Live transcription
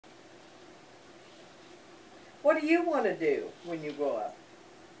What do you want to do when you grow up?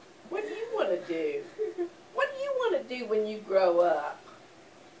 What do you want to do? What do you want to do when you grow up?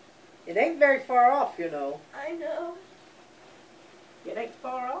 It ain't very far off, you know. I know. It ain't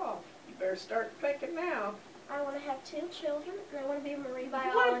far off. You better start thinking now. I want to have 2 children, and I want to be a marine You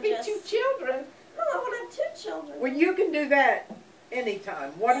want to biologist. be 2 children? No, I want to have 2 children. Well, you can do that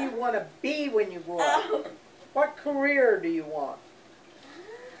anytime. What do you want to be when you grow up? What career do you want?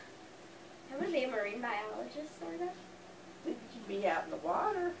 I want to be a marine biologist, sort of. Think you'd be out in the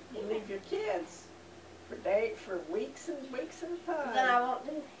water. You leave your kids for weeks and weeks at a time. Then I won't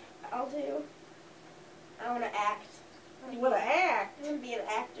do. I'll do. I want to act. You want to act? I want to be an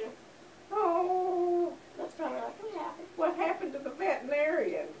actor. Oh, That's probably not going to happen. what happened to the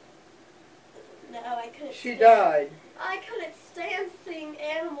veterinarian? No, I couldn't. She stand, died. I couldn't stand seeing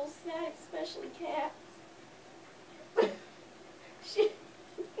animals sad, especially cats.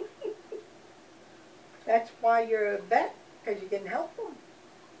 That's why you're a vet, because you can help them.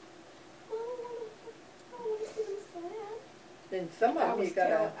 I don't want to see them sad. Then some of them you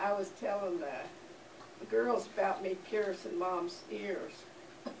gotta. I was telling the girls about me piercing Mom's ears.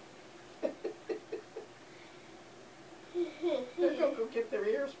 They're going to go get their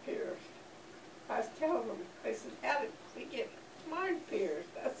ears pierced. I was telling them, they said, how did we get mine pierced?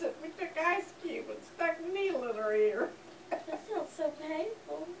 I said, we took ice cube and stuck a needle in her ear. That sounds so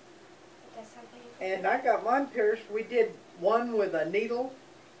painful. It does sound painful. And I got mine pierced. We did one with a needle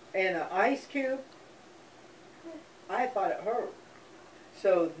and an ice cube. I thought it hurt.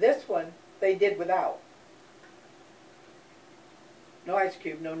 So this one, they did without. No ice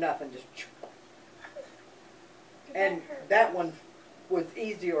cube, no nothing, just. And that one was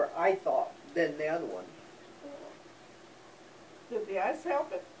easier, I thought, than the other one. Did the ice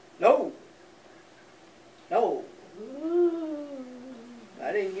help it? No. No. Ooh.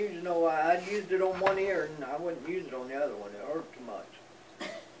 I didn't use no, I used it on one ear and I wouldn't use it on the other one. It hurt too much.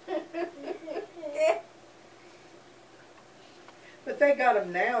 But they got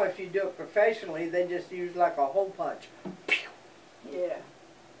them now, if you do it professionally, they just use like a hole punch. Yeah.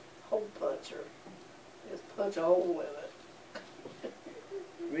 Hole puncher. Just punch a hole in it.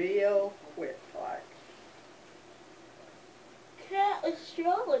 Real quick like. Cat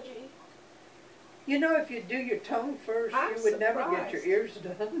astrology. You know, if you do your tongue first, I'm you would never get your surprised. ears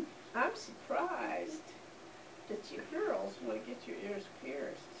done. I'm surprised that you girls want to get your ears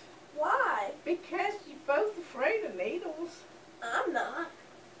pierced. Why? Because you're both afraid of needles. I'm not.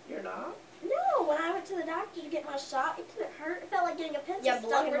 You're not? No, when I went to the doctor to get my shot, it didn't hurt. It felt like getting a pencil Yeah, stuck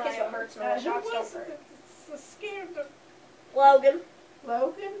blood in work my is what arm. hurts and Who shots don't was hurt. it that's scared of Logan.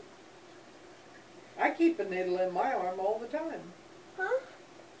 Logan? I keep a needle in my arm all the time. Huh?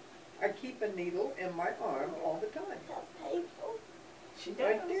 I keep a needle in my arm all the time. Sounds painful. She does.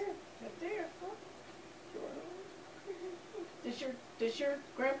 Right there. Right there. Does your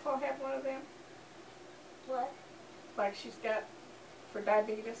grandpa have one of them? What? Like she's got for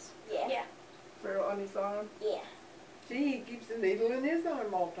diabetes? Yeah. Yeah. For on his arm? Yeah. See, he keeps a needle in his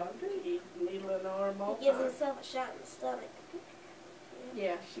arm all the time, too. He needle in the arm all He the gives time. himself a shot in the stomach.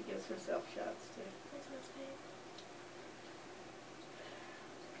 Yeah, she gives herself shots too. That sounds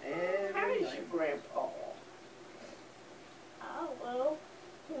painful. How Every is night. your grandpa? Oh, well.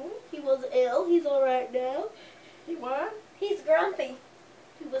 He was ill. He's alright now. He what? He's grumpy.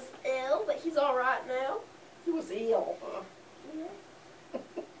 He was ill, but he's alright now. He was ill, huh? Yeah.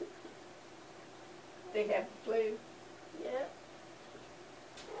 They have the flu. Yeah.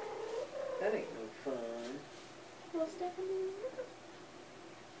 That ain't no fun. Well, Stephanie.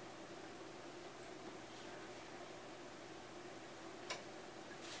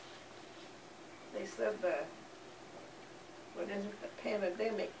 They said what is it, the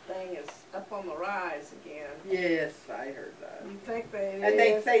pandemic thing is up on the rise again. Yes, I heard that. You think that it And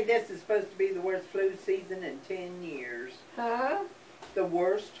they is? say this is supposed to be the worst flu season in 10 years. Huh? The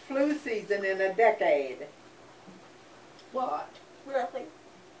worst flu season in a decade. What? Nothing.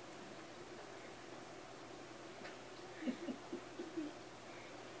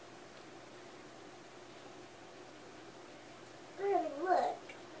 Granny, look.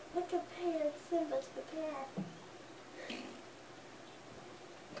 Look compared Simba to the cat.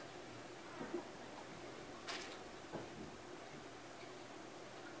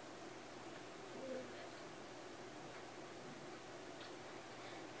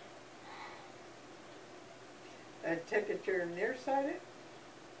 A temperature nearsighted?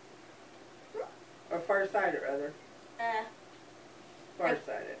 Or farsighted, rather.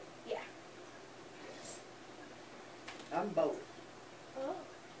 Farsighted. Yeah. I'm both. Oh.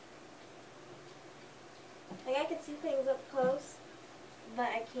 Like I can see things up close. but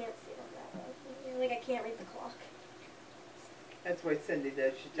I can't see on that one. Like, I can't read the clock. That's what Cindy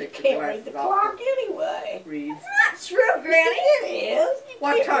does. She takes her Can't glasses read the off. clock anyway. Reads. That's not true, Granny. It is. You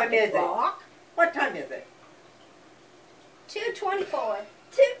What can't time read the is it? clock. What time is it? 2:24.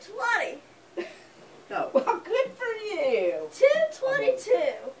 2:20. No. Well, good for you.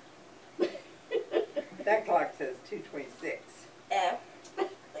 2:22. That clock says 2:26. Yeah.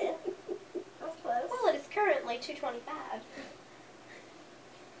 Yeah. That's close. Well, it is currently 2:25.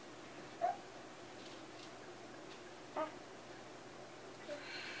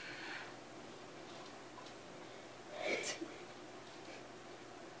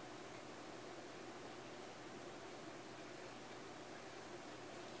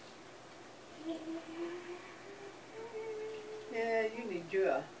 Yeah, you need you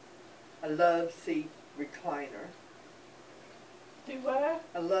a love seat recliner. Do what?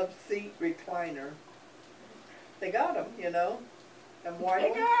 A love seat recliner. They got them, you know. Them white They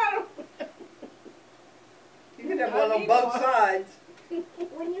ones. got 'em. You can have I one on need both one. sides.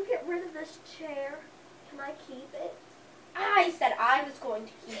 When you get rid of this chair, can I keep it? I said I was going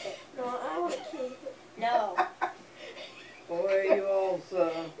to keep it. No, I want to keep it. No. Boy, you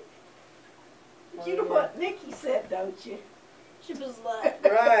also. You know what Nikki said, don't you? She was like,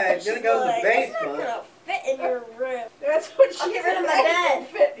 Right, she's gonna go to the like, it's not basement. gonna fit in your room. That's what she I'll get said. rid of my That bed. don't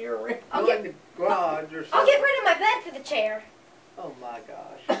fit in your room. I'll Go get- in the garage or something. I'll get rid of my bed for the chair. Oh my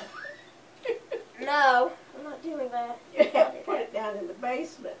gosh. No, I'm not doing that. You have to put it down in the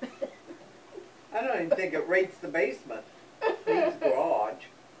basement. I don't even think it rates the basement. It's garage.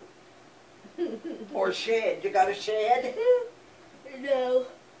 Or shed. You got a shed? No,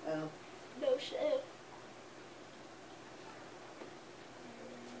 Oh. no shit.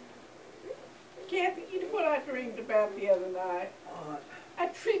 Kathy, you know what I dreamed about the other night? What? I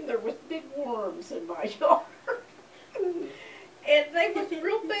dreamed there was big worms in my yard. And they was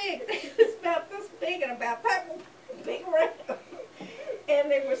real big. They was about this big and about that big around. And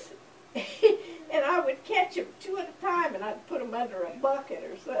there was, and I would catch them two at a time, and I'd put them under a bucket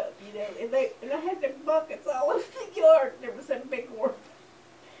or something, you know. And I had them buckets all over the yard. And there was some big worm.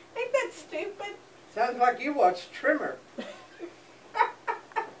 Ain't that stupid? Sounds like you watched Trimmer. Yeah.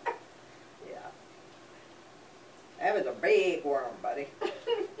 That was a big worm, buddy.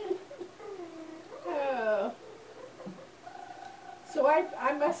 Oh. So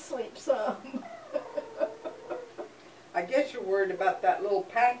I must sleep some. I guess you're worried about that little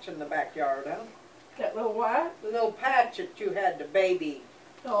patch in the backyard, huh? That little what? The little patch that you had to baby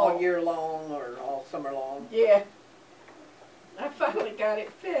all year long or all summer long. Yeah. I finally got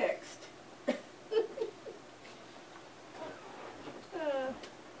it fixed.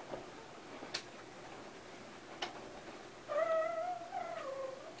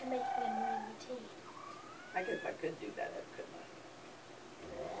 I make good morning tea. I guess I could do that, couldn't I?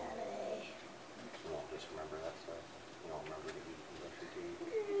 You won't just remember that stuff. You don't remember to eat and brush your teeth.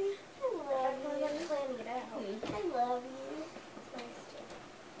 I love you. I'm planning it out. I love you. It's nice to.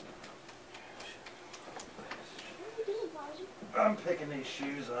 What are you doing, Baji? I'm picking these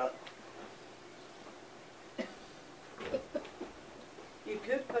shoes up. You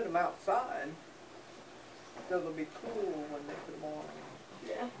could put them outside, so they'll be cool when they put them on.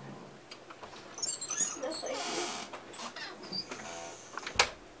 Yeah. No, thank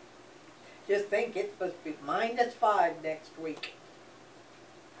you. Just think, it's supposed to be -5 next week.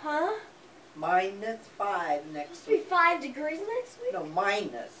 Huh? -5 It's next supposed to be week. 5 degrees next week? No,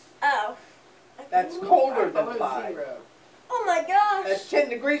 minus. Oh. That's colder than Below 5. 0. Oh my gosh. That's 10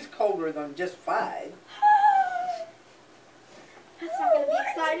 degrees colder than just 5. That's not going to be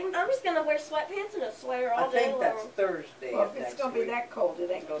exciting. I'm just going to wear sweatpants and a sweater all I day think long. that's Thursday Well, of if it's next going to be week. that cold, it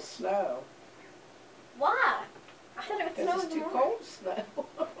ain't going to snow. Why? I thought it would snow Because it's too tomorrow. cold to snow.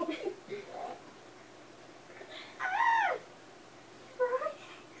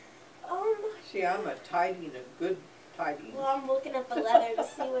 Oh my. See, I'm a tiding, a good tiding. Well, I'm looking at the leather to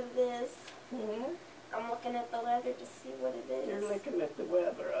see what it is. Hmm? I'm looking at the leather to see what it is. You're looking at the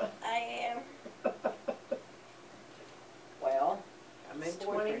weather. I am. Well, how many It's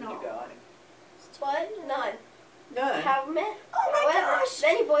boyfriends you 29. got? It's what? None. I None. haven't met. Oh my However, gosh.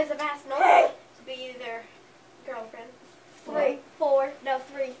 many boys have asked Nola Hey. to be their girlfriend. What?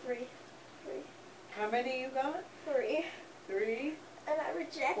 3. How many you got? 3. 3? And I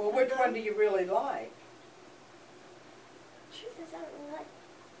rejected Well, which them. one do you really like? Truth is, I don't really like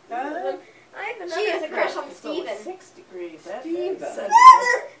Huh? I have She another has a crush on It's only Steven. 6 degrees. That Steven. day. So Seven!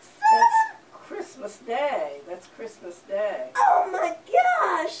 that's Christmas Day. That's Christmas Day. Oh my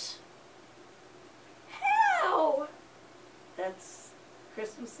gosh! How? That's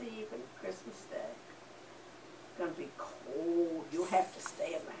Christmas Eve and Christmas Day. gonna be cold. You'll have to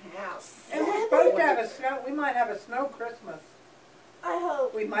stay in the house. And we're supposed to have a snow, we might have a snow Christmas. I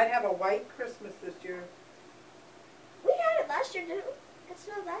hope. We might have a white Christmas this year. We had it last year, didn't we? It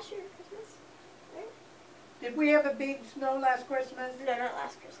snowed last year, Christmas. Right? Did we have a big snow last Christmas? No, not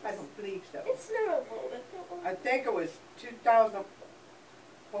last Christmas. I don't believe so. It snowed a little bit. I think it was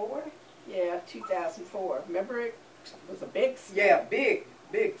 2004? Yeah, 2004. Remember it was a big snow. Yeah, big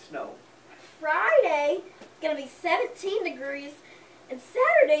snow. Friday, it's going to be 17 degrees, and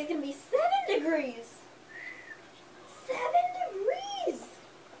Saturday is going to be 7 degrees. 7 degrees!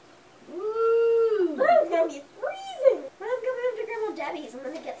 Woo! Oh, it's going to be freezing! When I'm going over to Grandma Debbie's, I'm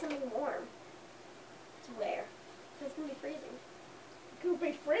going to get something warm to wear. It's going to be freezing. It's gonna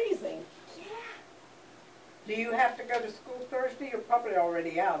be freezing. Yeah. Do you have to go to school Thursday? You're probably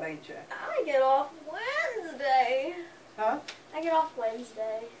already out, ain't you? I get off Wednesday. Huh? I get off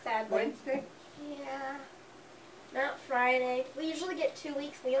Wednesday, sadly. Wednesday? Yeah. Not Friday. We usually get 2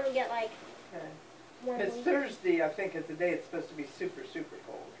 weeks. We only get like Okay. 1 Because week. Thursday, I think, is the day it's supposed to be super, super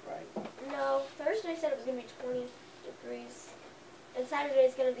cold, right? No, Thursday said it was going to be 20 degrees. And Saturday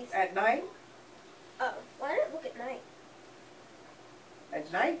is going to be... At night? Oh, why didn't it look at night?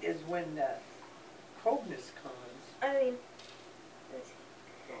 At night is when the coldness comes. I mean... let's see.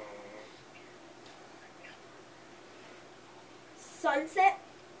 Sunset?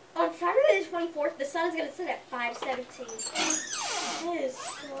 On Saturday the 24th, the sun is going to set at 5:17. It is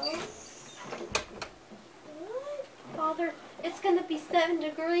so... What? Father, it's going to be 7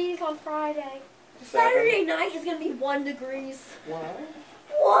 degrees on Friday. Saturday night is going to be 1 degrees. What?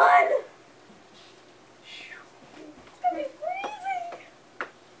 1! It's going to be freezing.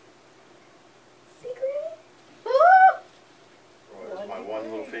 See, Granny? Boy, is my one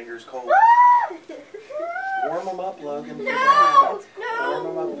little finger's cold. Ah! Warm them up, Logan. No! Warm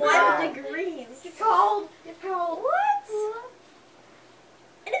 'em up. 1 degrees. You're cold. You're cold. What?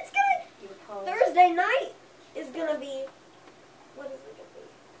 And it's gonna... Thursday night is gonna be... What is it gonna be?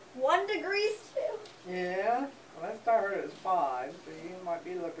 1 degrees too. Yeah. Last I heard it was 5, so you might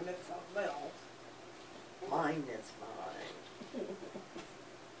be looking at something else. Mine is 5.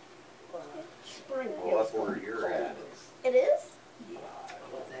 Spring. Well, that's where you're at. It is?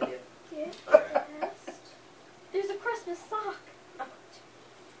 Was that it? Yeah. There's a Christmas sock.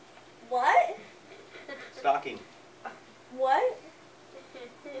 What? Stocking. What?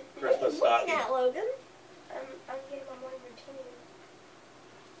 Christmas What are you looking stocking. at, Logan? I'm getting my morning routine.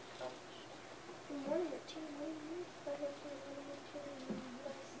 Morning routine? What do you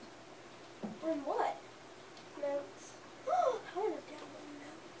mean? On what? Notes. I want to download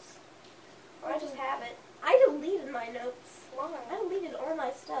notes. I just have it. I deleted my notes. Why? I deleted all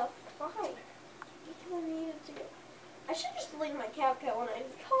my stuff. Why? Because I needed to go. I should just delete my CapCut when I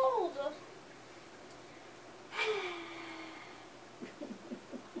was cold.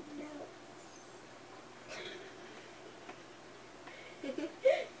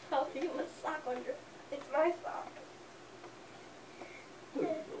 I'll give you a sock on your... It's my sock.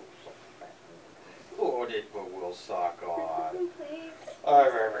 Oh, did put Will's sock on. Please. I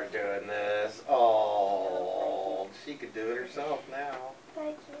remember doing this. Oh, she could do it herself now.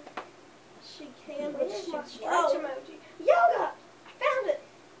 Thank you. She can, but Where's she... my stretch Oh, emoji? yoga! I found it!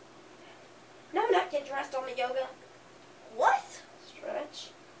 No, I'm not getting dressed on the yoga. What? Stretch.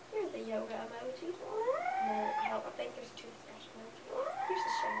 Here's the yoga emoji. No, I don't think there's 2 stretch emojis. Here's the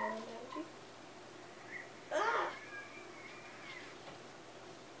shower emoji. Ah!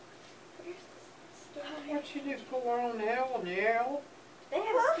 Here's the skincare. What you just pull your own hair and yell? They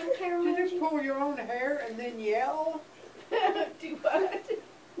have a skincare You just emoji. pull your own hair and then yell? Do what?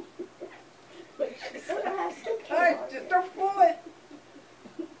 What she They said. don't have skincare Hey, on just here. don't pull it.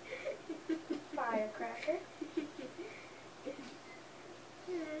 Firecracker.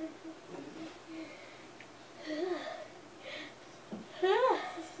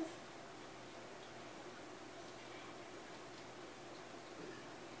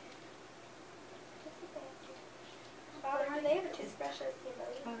 Father, do they have a toothbrush as the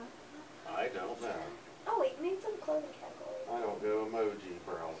emoji? I don't know. Oh wait, maybe it's in the clothing category. I don't go emoji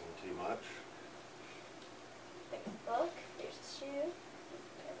browsing too much. There's a book, there's a shoe,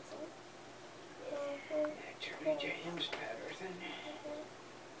 pencil. Julie James Patterson.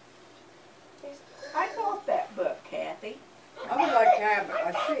 There's I bought that book, Kathy. I would like to have,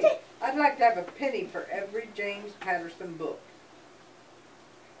 I'd like to have a penny for every James Patterson book.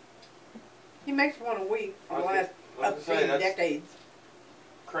 He makes one a week for the last I was gonna say, that's- decades.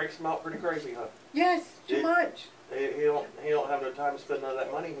 Craig's come out pretty crazy, huh? Yes, too Yeah. much. He don't have no time to spend none of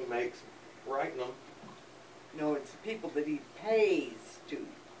that money he makes writing them. No, it's the people that he pays to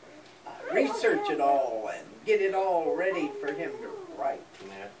research it all and get it all ready for him to write.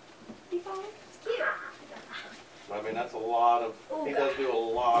 Yeah. It's cute. I mean, that's a lot of, he does do a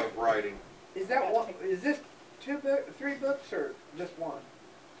lot of writing. Is that one? Is this 3 books, or just one?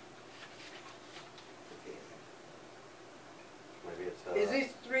 Maybe it's, Is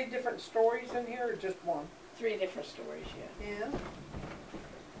these 3 different stories in here, or just one? 3 different stories, yeah. Yeah.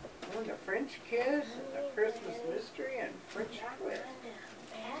 One, the French Kiss, and the Christmas Mystery, and French Twist.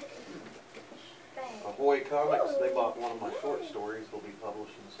 Ahoy Comics, they bought one of my short stories they'll be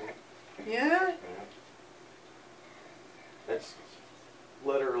publishing soon. Yeah? Yeah. It's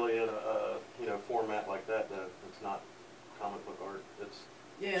literally in a format like that. It's not comic book art. It's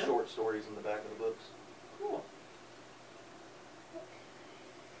Yeah. short stories in the back of the books. Cool.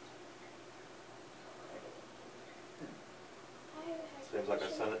 Seems like I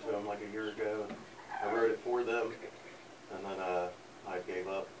sent it to them like a year ago. And I wrote it for them, and then I gave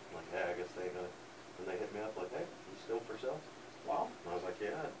up. Like, hey, I guess they ain't gonna. And they hit me up like, hey, you still for sale? Wow. And I was like,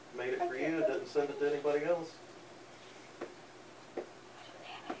 yeah, I made it for you. Didn't send it to anybody else.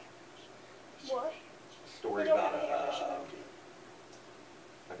 What? Story about a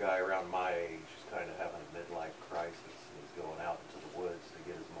guy around my age who's kind of having a midlife crisis, and he's going out into the woods to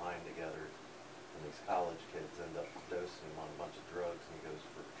get his mind together, and these college kids end up dosing him on a bunch of drugs, and he goes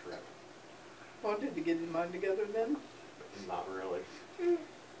for a trip. Well, did you get his mind together then? Not really.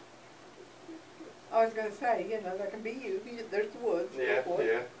 I was gonna say, that can be you. There's the woods. Yeah, go for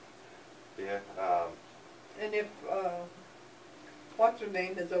it. yeah. And if, what's her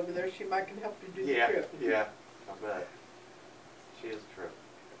name is over there, she might can help you do the trip. Yeah, I bet. She is a trip.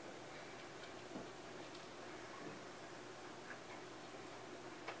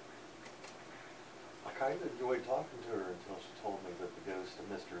 I kind of enjoyed talking to her until she told me that the ghost of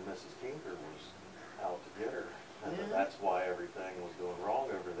Mr. and Mrs. Tinker was out to get her. And that that's why everything was going wrong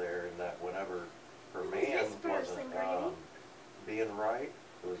over there, and that whenever her man wasn't being right,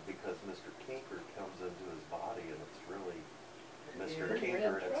 it was because Mr. Tinker comes into his body, and it's really Mr.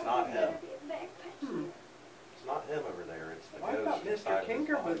 Tinker, and it's not him. It's not him over there, it's the Well, I ghost thought inside Mr. of his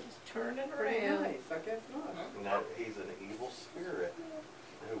Tinker body. was Turning pretty around. nice. I guess not. And that he's an evil spirit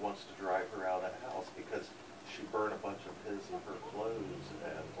who wants to drive her out of the house because she burned a bunch of his and her clothes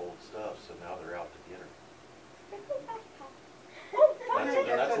and old stuff, so now they're out to get her.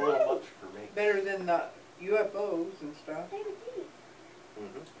 That's a little much for me. Better than the UFOs and stuff.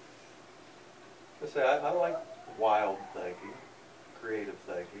 I say, I like wild thinking, creative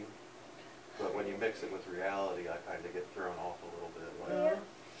thinking, but when you mix it with reality, I kind of get thrown off a little bit. Like,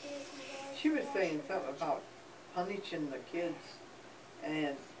 She was saying something about punishing the kids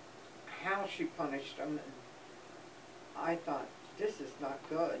and how she punished them. And I thought, this is not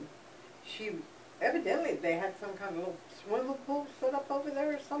good. Evidently they had some kind of little swimming pool set up over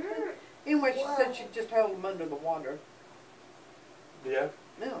there or something. Anyway, she said she just held them under the water. yeah,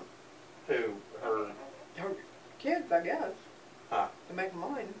 Yeah. who, her, Her kids, I guess, huh, to make them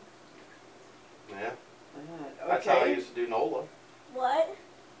mine. yeah. Okay. That's how I used to do Nola. What?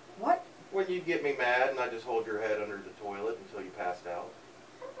 What? When you'd get me mad and I'd just hold your head under the toilet until you passed out.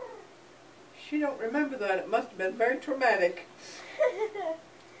 She don't remember that. It must have been very traumatic.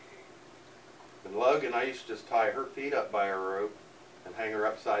 And Logan, I used to just tie her feet up by a rope and hang her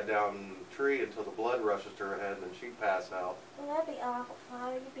upside down in the tree until the blood rushes to her head and then she'd pass out. Well, that'd be awful,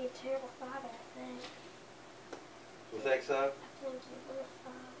 Father. You'd be a terrible father, I think. You think so? I think you would,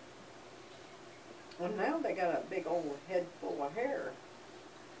 Father. Well, now they got a big old head full of hair.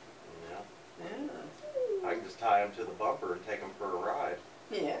 Yeah. Yeah. I can just tie them to the bumper and take them for a ride.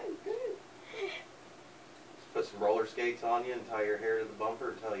 Yeah, good. Just put some roller skates on you and tie your hair to the bumper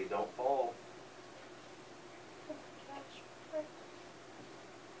until you don't fall.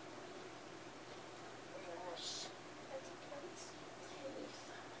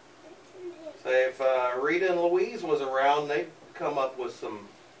 Say if Rita and Louise was around, they'd come up with some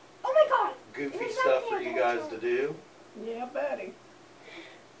Oh my God! goofy It's stuff not for there, you that's guys all. to do. Yeah, buddy.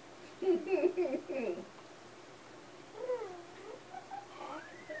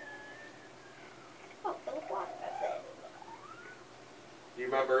 Oh, fill with water, that's it. Do you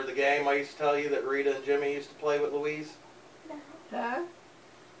remember the game I used to tell you that Rita and Jimmy used to play with Louise? No. Huh?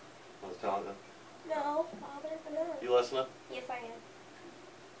 I was telling them. No, Father, no. You listening? Yes, I am.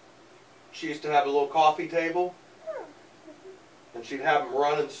 She used to have a little coffee table, Oh. and she'd have them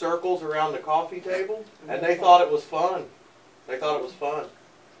run in circles around the coffee table, and they thought it was fun. They thought it was fun.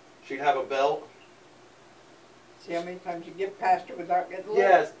 She'd have a belt. See how many times you get past her without getting licked?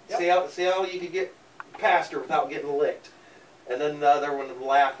 Yes. Yep. See how you could get past her without getting licked, and then the other one would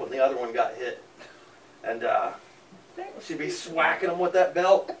laugh when the other one got hit, and she'd be swacking them with that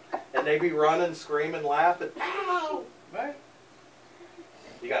belt, and they be running, screaming, laughing. Ow! Right?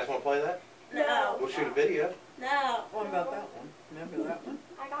 You guys want to play that? No. We'll shoot a video. No. What about that one? Remember that one?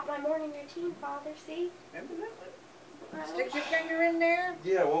 I got my morning routine, Father. See? Remember that one? Stick your finger in there,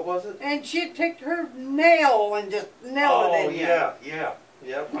 Yeah, what was it? and she'd take her nail and just nail it in you. yeah, yeah.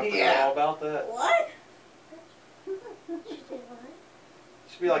 Yep, I forgot Yeah. all about that. What? She did what?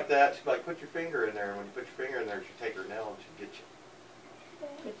 She'd be like that. She'd be like, put your finger in there. And when you put your finger in there, she'd take her nail and she'd get you.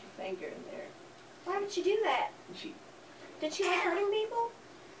 Put your finger in there. Why would she do that? She, Did she like hurting people?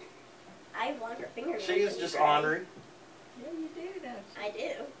 I want her fingernails. She's just ornery. yeah, you do, don't you? I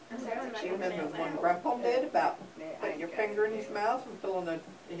do. That's Yeah, what Do you my remember fingernails when are. Grandpa did about Yeah, putting your I finger in his mouth and filling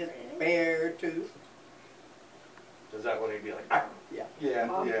his bare tooth? Is that when he'd be like, ah? Yeah. Yeah,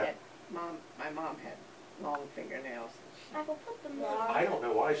 Mom yeah. had, my mom had long fingernails. I will put them I don't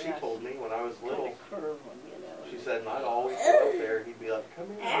know why she told me when I was little. Kind of curve them, you know. She said, and I'd always go up there. He'd be like, come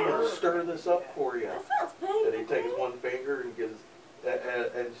here, I'm going to stir this up for you. That sounds And painful. he'd take his one finger and get his,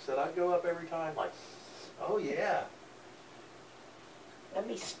 and she said, I'd go up every time like, oh yeah. Let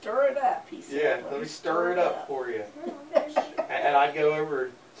me stir it up, he said. Yeah, let me stir it up for you. Oh, there's- And I'd go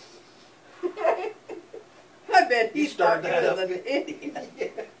over and I bet he You stirred started that as up. an idiot. yeah.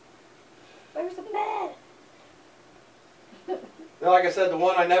 Where's the bed? Now, like I said, the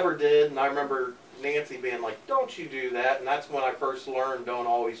one I never did, and I remember Nancy being like, don't you do that. And that's when I first learned don't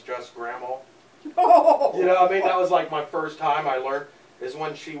always trust Grandma. Oh, You know, I mean, that was like my first time I learned, is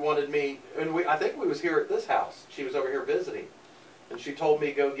when she wanted me, and I think we was here at this house. She was over here visiting. And she told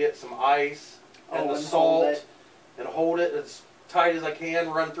me go get some ice and the and salt hold it. and hold it as tight as I can,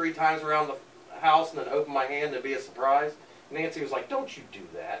 run 3 times around the house, and then open my hand and be a surprise. Nancy was like, don't you do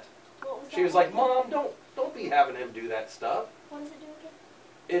that. What was She that? was like, Mom, don't be having him do that stuff. What does it do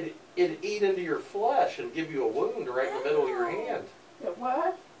again? It'd eat into your flesh and give you a wound right in the middle of your hand. The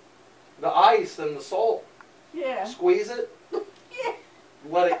what? The ice and the salt. Yeah. Squeeze it. Yeah.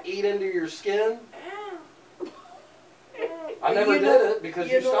 Let it eat into your skin. Ow. I never You did know- it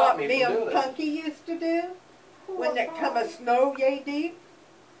because you know stopped what me from and doing it. Punky used to do? When it come a snow yay deep,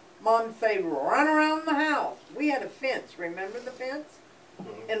 Mom say run around the house. We had a fence, remember the fence?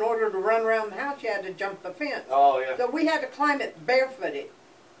 Mhm. In order to run around the house, you had to jump the fence. Oh, yeah. So we had to climb it barefooted,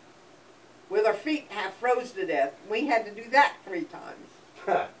 with our feet half froze to death. We had to do that 3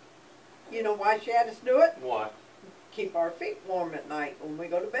 times. You know why she had us do it? Why? Keep our feet warm at night when we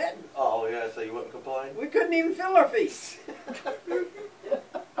go to bed. Oh, yeah, so you wouldn't complain? We couldn't even feel our feet.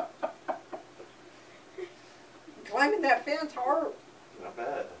 Climbing that fence hard. Not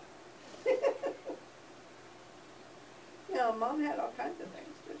bad. Yeah, Mom had all kinds of things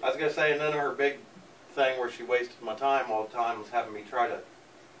to do. I was going to say, and then her big thing where she wasted my time all the time was having me try to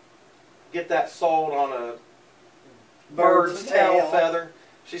get that salt on a bird's tail feather.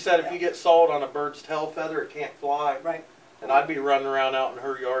 She said if you get salt on a bird's tail feather, it can't fly. Right. And I'd be running around out in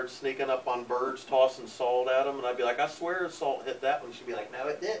her yard sneaking up on birds, tossing salt at them, and I'd be like, I swear the salt hit that one. She'd be like, no,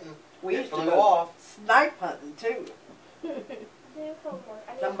 it didn't. We It used to flew go off. snipe hunting too. Do homework.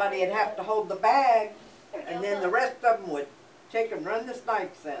 I need Somebody would to have to hold the bag, There we and go, then the look. rest of them would take and run the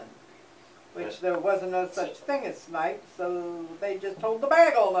snipes in. Which there wasn't no such thing as snipes, so they just hold the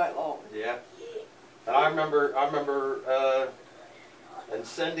bag all night long. Yeah. And I remember, and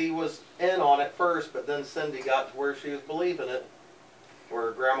Cindy was in on it first, but then Cindy got to where she was believing it,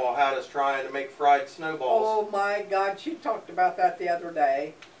 where Grandma had us trying to make fried snowballs. Oh my God, she talked about that the other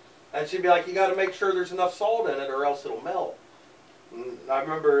day. And she'd be like, you got to make sure there's enough salt in it or else it'll melt. And I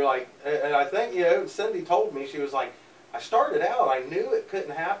remember, like, and I think, you know, Cindy told me, she was like, I started out, I knew it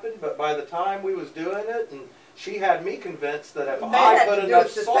couldn't happen, but by the time we was doing it, and she had me convinced that if They I had put to do enough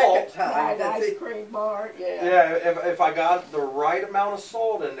it the salt, second time. Fried ice cream bar, yeah. yeah, if I got the right amount of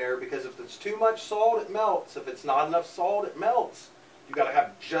salt in there, because if it's too much salt, it melts. If it's not enough salt, it melts. You got to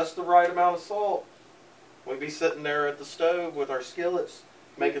have just the right amount of salt. We'd be sitting there at the stove with our skillets,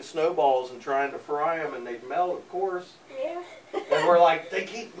 making snowballs and trying to fry them, and they'd melt, of course. Yeah. And we're like, they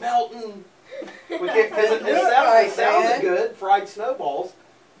keep melting. We can't, because it Do it right, sounded man. good, fried snowballs.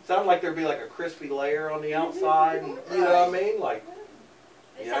 Sounded like there'd be like a crispy layer on the outside, and you know what I mean? Like,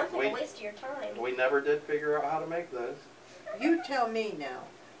 It yeah, sounds like a waste of your time. we never did figure out how to make those. You tell me now,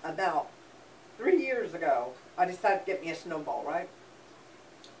 about 3 years ago, I decided to get me a snowball, right?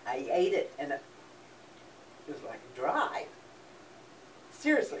 I ate it and it was like dry.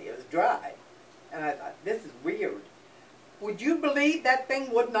 Seriously, it was dry. And I thought, this is weird. Would you believe that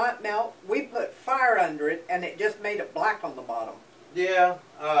thing would not melt? We put fire under it and it just made it black on the bottom. Yeah,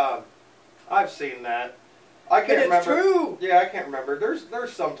 I've seen that. I But can't it's remember. true. Yeah, I can't remember. There's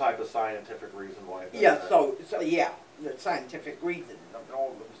some type of scientific reason why it does Yeah, that. so yeah. the scientific reason of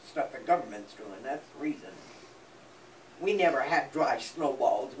all the stuff the government's doing. That's the reason. We never had dry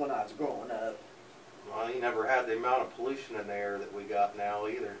snowballs when I was growing up. Well, you never had the amount of pollution in the air that we got now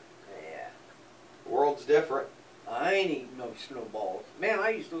either. Yeah. The world's different. I ain't eating no snowballs. Man, I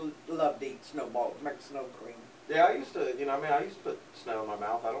used to love to eat snowballs, make snow cream. Yeah, I used to, I used to put snow in my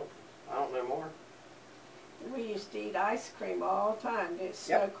mouth. I don't know more. We used to eat ice cream all the time. It's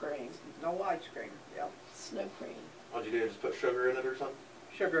snow cream. No ice cream, yep. Snow cream. What'd you do, just put sugar in it or something?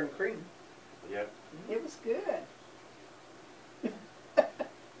 Sugar and cream. Yeah. It was good.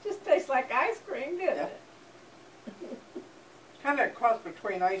 Just tastes like ice cream, didn't Yeah. it? Kind of a cross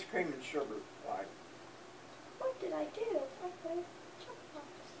between ice cream and sugar. Like, What did I do? I put chocolate.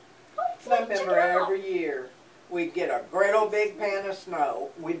 Oh, it's I like remember check it out. every year we'd get a great old big pan of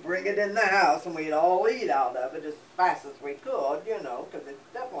snow. We'd bring it in the house and we'd all eat out of it as fast as we could, you know, because it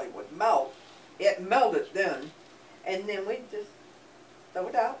definitely would melt. It melted then. And then we'd just throw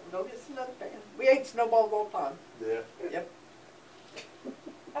it out and go get us another pan. We ate snowballs all the time. Yeah. Yep.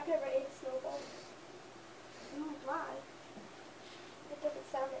 I've never ate a snowball. Why? It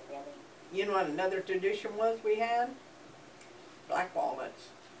doesn't sound it really. You know what another tradition was we had? Black walnuts.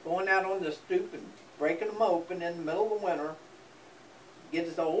 Going out on the stoop and breaking them open in the middle of the winter. Get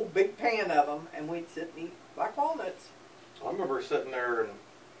us a whole big pan of them and we'd sit and eat black walnuts. I remember sitting there and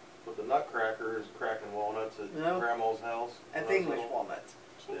with the nutcrackers cracking walnuts at No. Grandma's house. That's when I was English little. walnuts.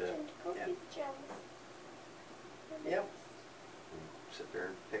 Change Yeah. into coffee Yeah. pajamas. Yep. Sit there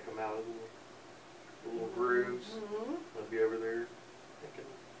and pick them out of the little grooves. Mm-hmm. I'd be over there picking.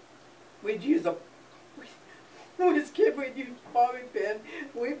 We'd use a, when I was a kid, we'd use a bobby pin.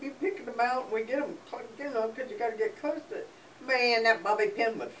 We'd be picking them out and we'd get them, you know, because you got to get close to it. Man, that bobby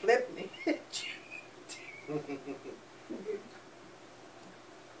pin would flip and hit you.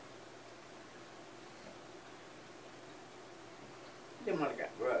 Then when I got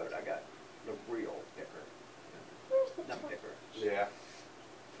road, I got the real picker, Where's the nut picker. Yeah.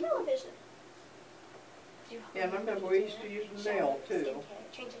 television? Yeah, and I remember we used to use the nail too.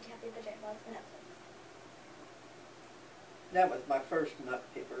 Skincare, change into happy pajamas, and Netflix. That was my first nut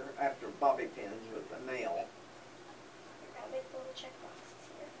picker after bobby pins was a nail. I've got big little check boxes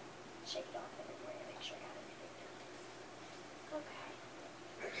here. Shake it off everywhere and make sure I got everything done.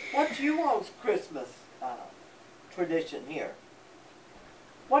 Okay. What's you all's Christmas tradition here?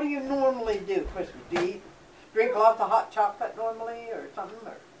 What do you normally do Christmas? Do you eat, drink lots of hot chocolate normally or something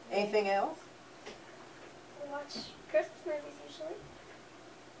or anything else? We watch Christmas movies usually.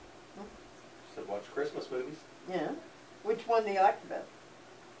 So watch Christmas movies. Yeah. Which one do you like the best?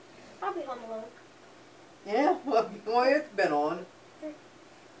 Probably Home Alone. Yeah, well, it's been on.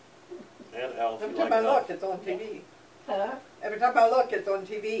 And Elf. Every You time like I look, Elf? it's on TV. Huh? Every time I look, it's on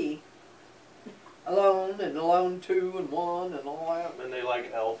TV. Alone and Alone 2 and 1 and all that. And they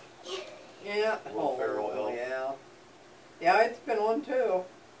like Elf. Yeah. Will Ferrell elf. Yeah. Yeah, it's been on too.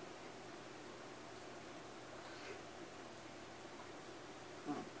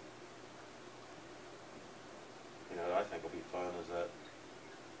 You know, I think will be fun is that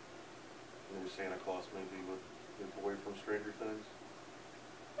new Santa Claus movie with the boy from Stranger Things.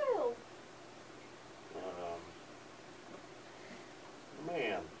 Oh,